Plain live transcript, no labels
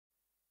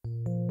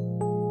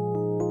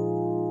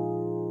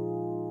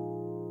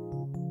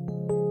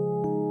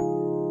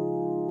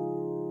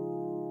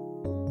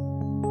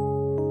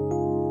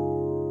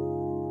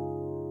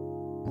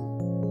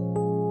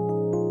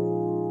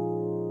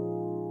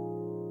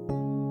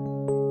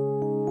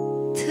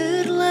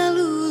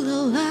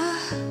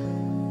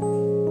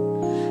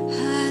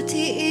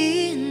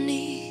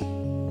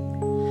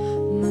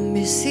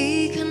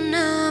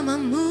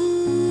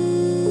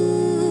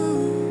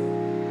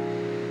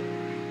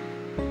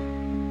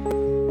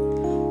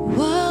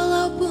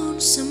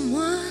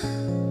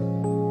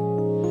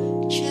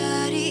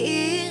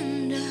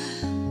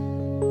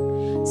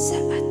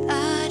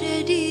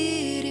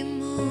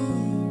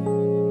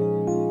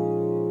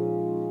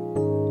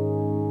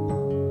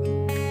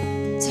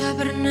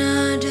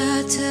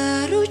bernada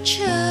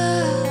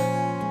terucap,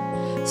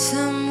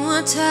 semua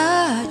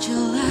tak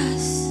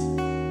jelas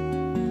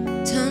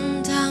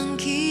tentang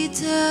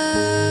kita.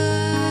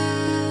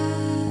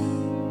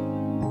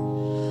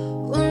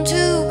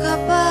 Untuk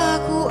apa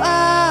ku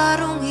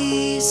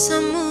arungi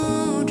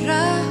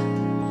samudra,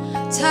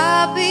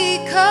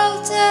 tapi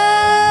kau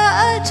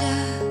tak ada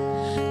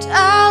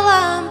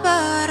dalam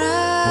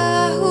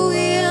perahu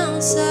yang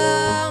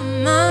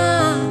sama.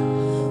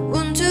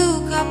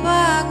 Untuk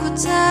apa ku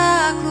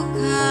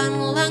taklukkan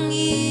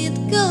langit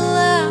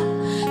gelap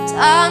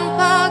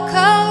tanpa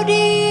kau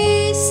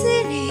di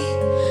sini,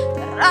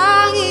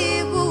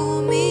 terangi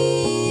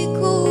bumi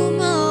ku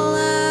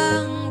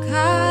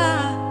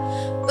melangkah,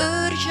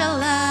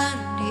 berjalan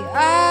di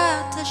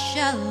atas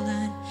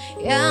jalan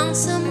yang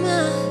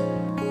sama,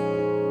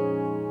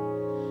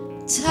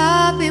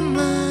 tapi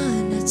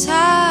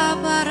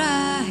menatap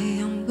arah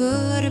yang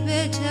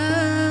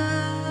berbeda.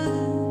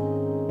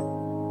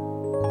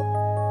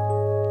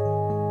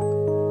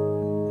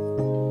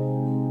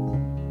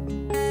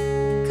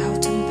 Kau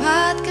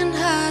tempatkan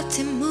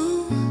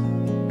hatimu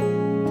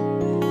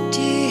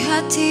di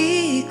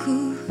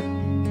hatiku,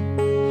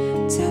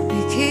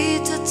 tapi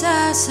kita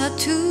tak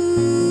satu.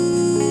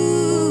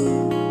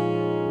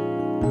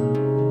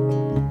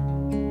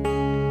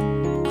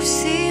 Ku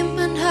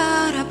simpan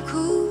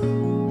harapku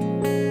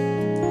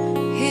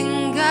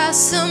hingga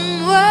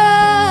semua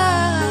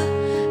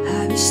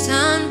habis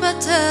tanpa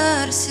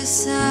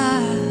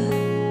tersisa.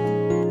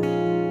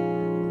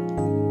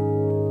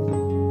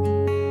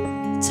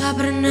 Tak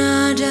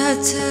bernada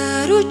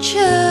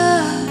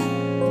terucap,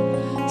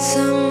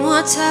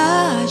 semua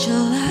tak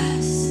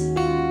jelas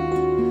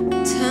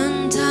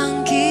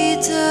tentang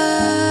kita.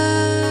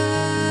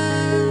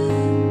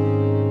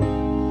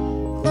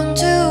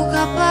 Untuk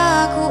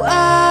apa ku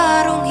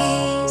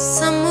arungi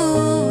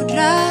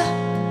samudra,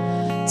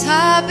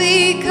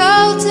 tapi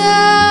kau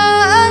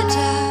tak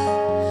ada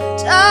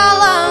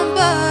dalam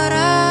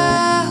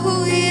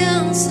perahu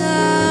yang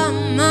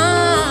sama.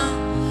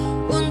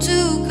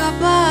 Untuk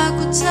apa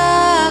ku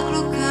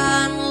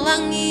taklukkan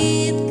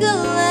langit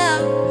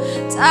gelap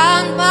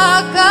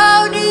tanpa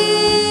kau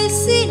di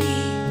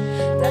sini,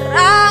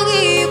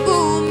 terangi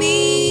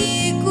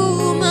bumi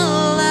ku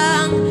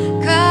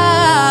melangkah.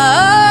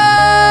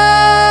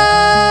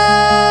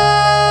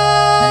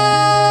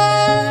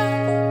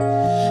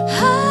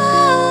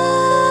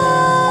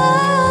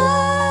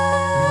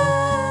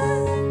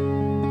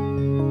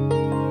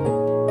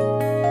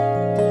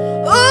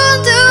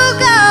 Untuk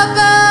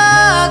apa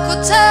ku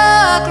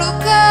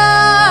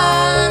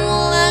taklukkan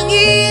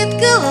langit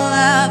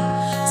gelap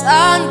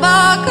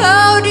tanpa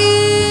kau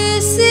di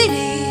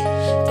sini,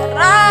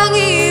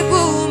 terangi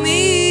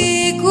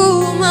bumi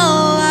ku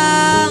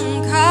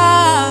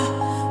melangkah,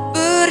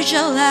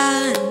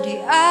 berjalan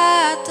di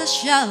atas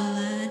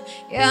jalan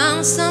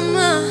yang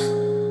sama,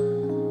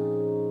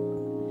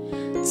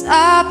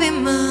 tapi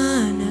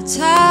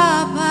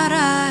menatap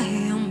arah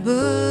yang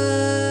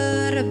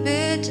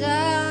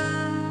berbeda.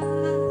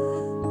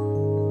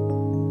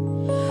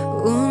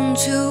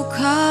 Untuk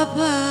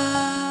apa?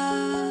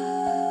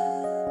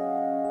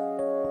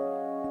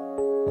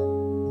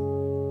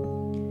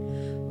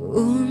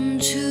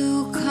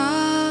 Untuk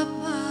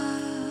apa?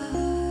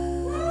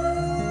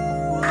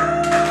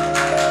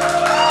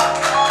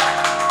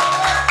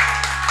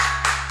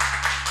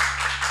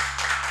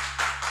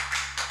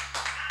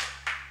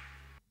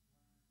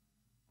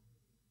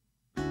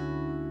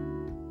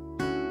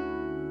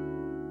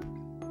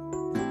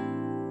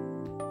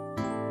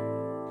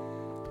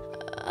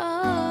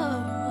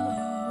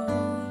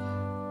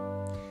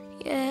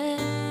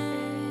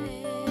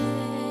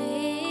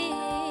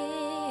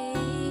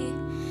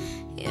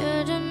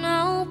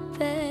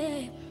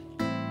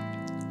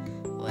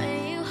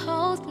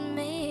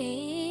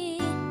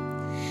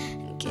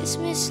 Kiss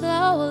me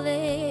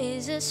slowly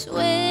is the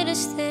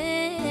sweetest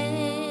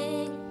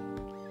thing,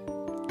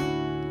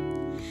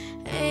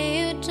 and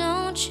you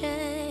don't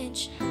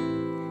change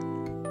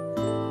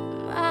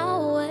my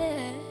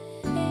way,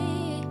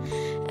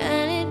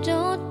 and you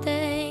don't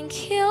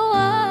think you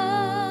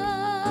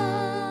are.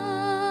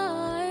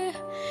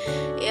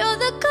 You're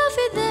the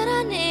coffee that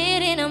I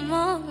need in the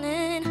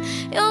morning,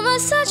 you're my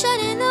sunshine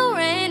in the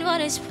rain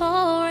when it's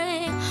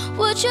pouring.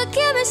 Would you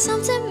give me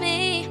something,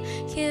 me?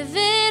 Give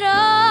it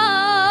all.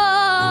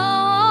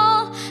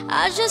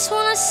 I just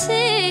wanna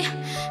see,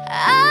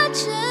 I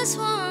just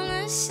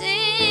wanna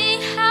see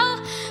how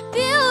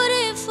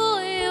beautiful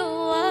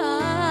you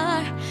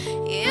are.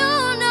 You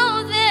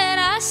know that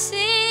I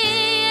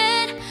see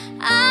it,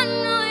 I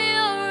know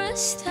you're a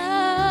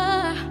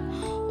star.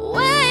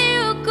 Where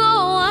you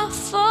go I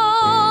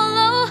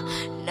follow,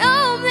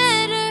 no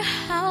matter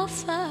how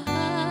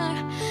far.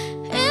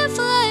 If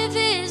life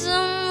is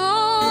a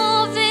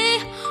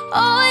movie,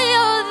 oh,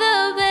 you're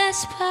the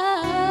best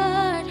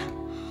part.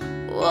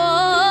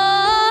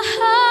 Whoa,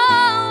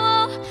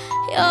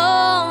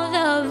 you're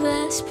the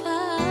best part.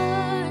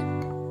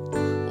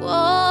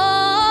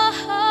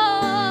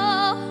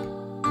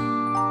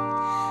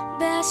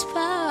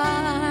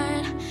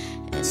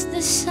 It's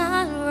the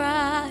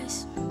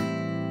sunrise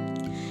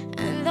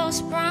and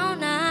those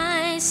brown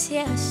eyes,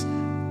 yes.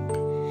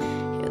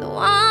 You're the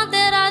one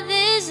that I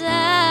desire.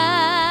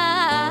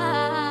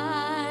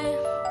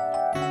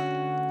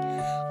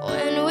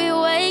 When we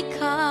wake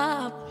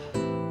up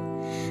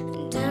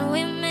and then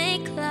we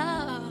make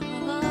love,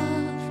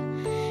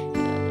 it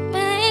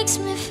makes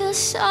me feel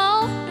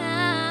so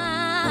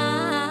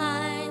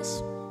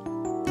nice.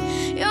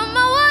 You're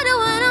my water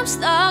when I'm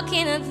stuck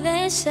in a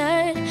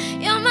desert.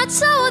 You're my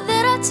towel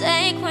that I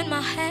take when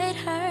my head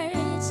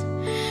hurts.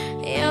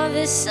 You're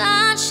the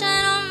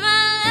sunshine on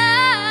my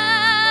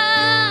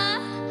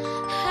life.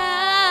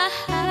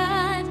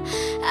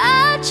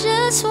 I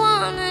just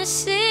wanna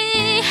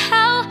see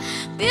how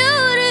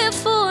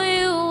beautiful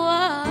you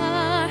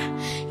are.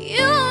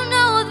 You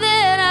know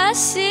that I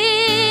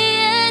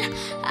see it.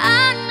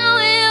 I know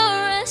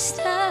you're a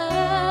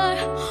star.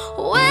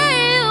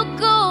 Where you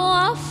go,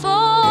 I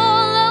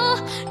follow,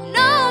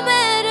 no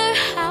matter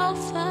how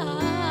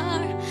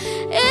far.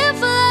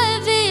 If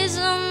life is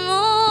a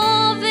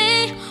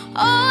movie,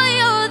 oh,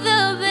 you're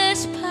the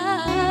best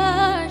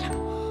part.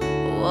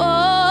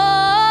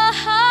 Whoa,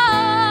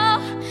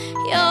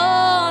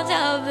 you're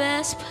the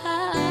best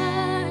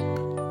part.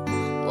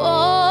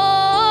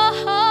 Whoa,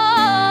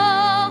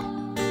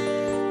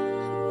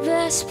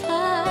 best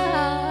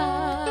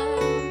part.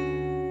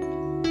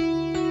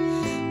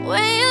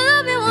 When you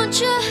love me, won't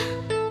you?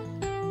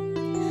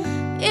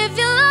 If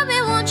you love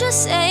me, won't you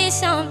say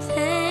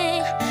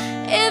something?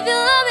 If you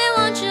love me,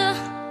 won't you?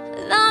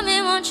 Love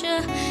me, won't you?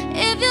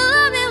 If you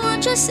love me,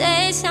 won't you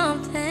say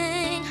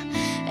something?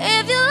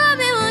 If you love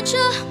me, won't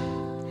you?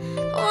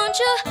 Won't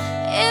you?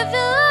 If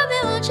you love me,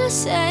 won't you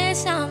say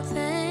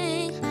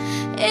something?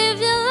 If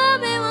you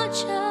love me, won't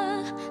you?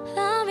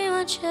 Love me,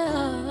 won't you?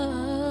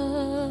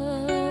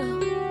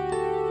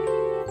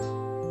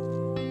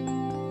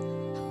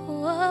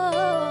 Whoa.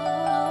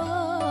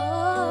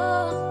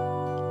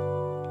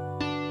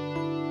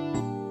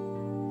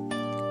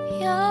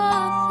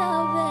 You're the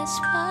best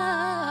part.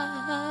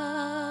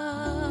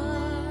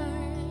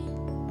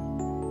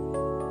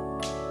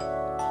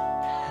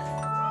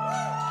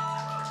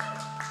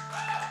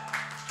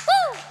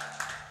 Woo!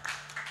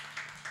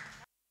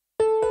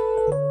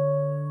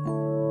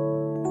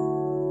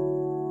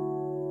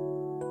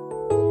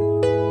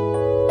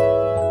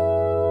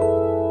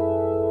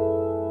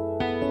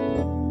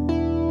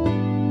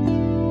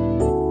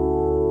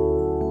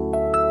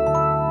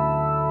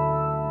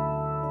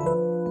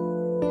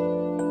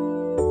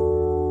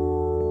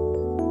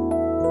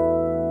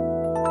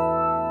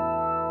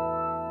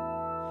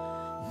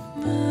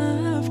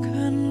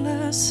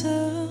 Maafkanlah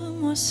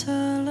semua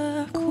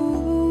salahku,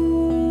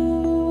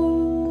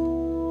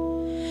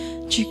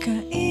 jika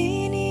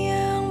ini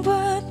yang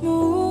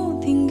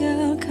buatmu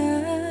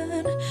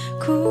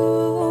tinggalkanku.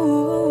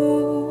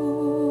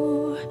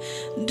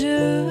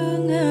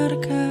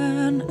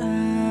 Dengarkan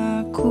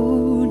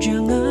aku,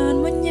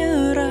 jangan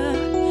menyerah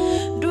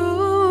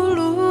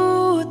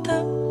dulu,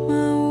 tak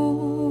mau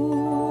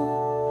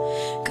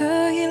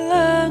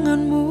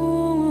kehilanganmu.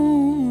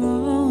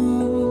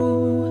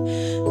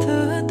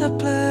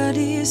 Tetaplah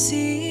di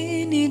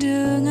sini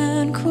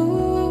denganku.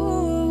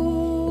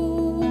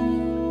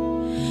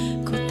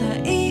 Ku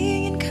tak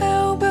ingin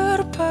kau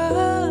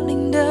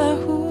berpaling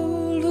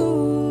dahulu.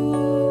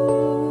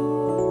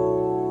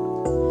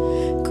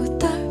 Ku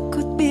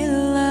takut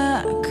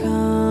bila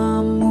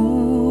kamu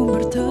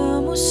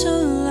bertemu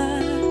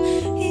selain.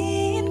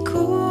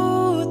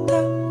 Ku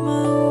tak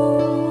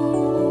mau,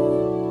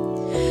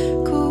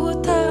 ku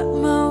tak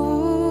mau.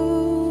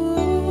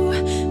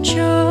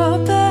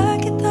 Coba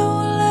kita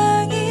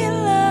ulangi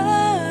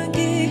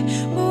lagi,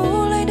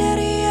 mulai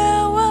dari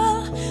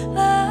awal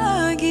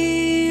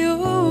lagi.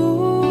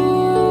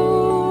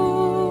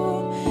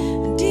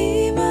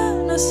 Di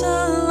mana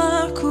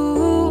salahku?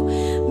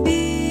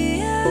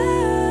 Biar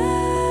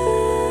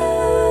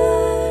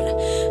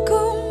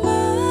ku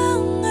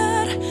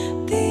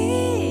mengerti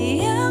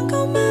yang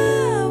kau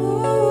mau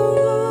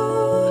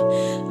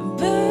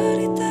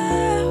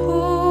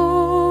beritahu.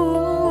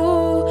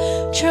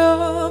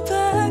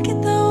 Coba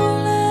kita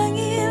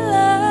ulangi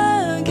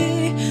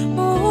lagi,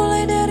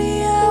 mulai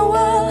dari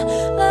awal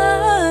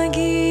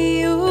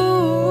lagi.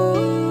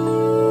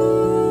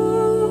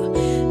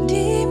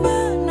 Di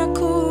mana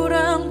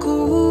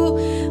kurangku?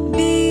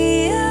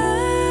 Biar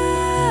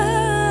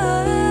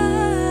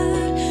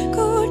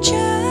ku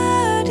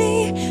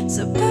jadi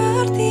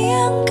seperti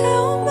yang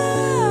kau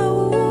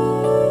mau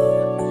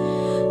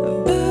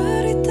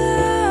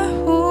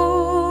beritahu.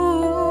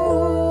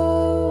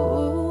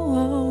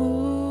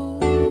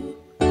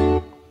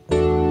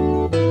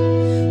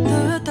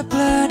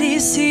 Tetaplah di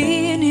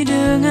sini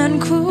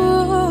denganku.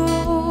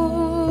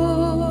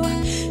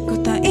 Ku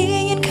tak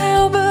ingin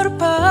kau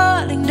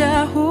berpaling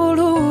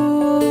dahulu.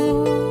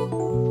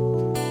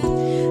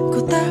 Ku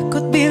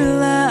takut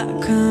bila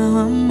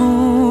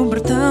kamu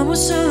bertemu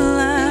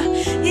selain.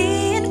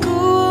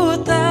 Ku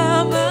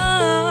tak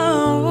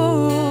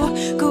mau,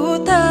 ku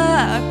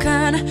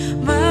takkan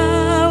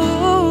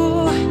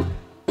mau.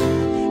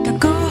 Kan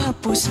ku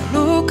hapus Ku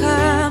selalu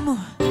kamu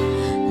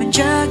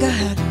menjaga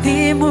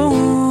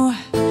hatimu.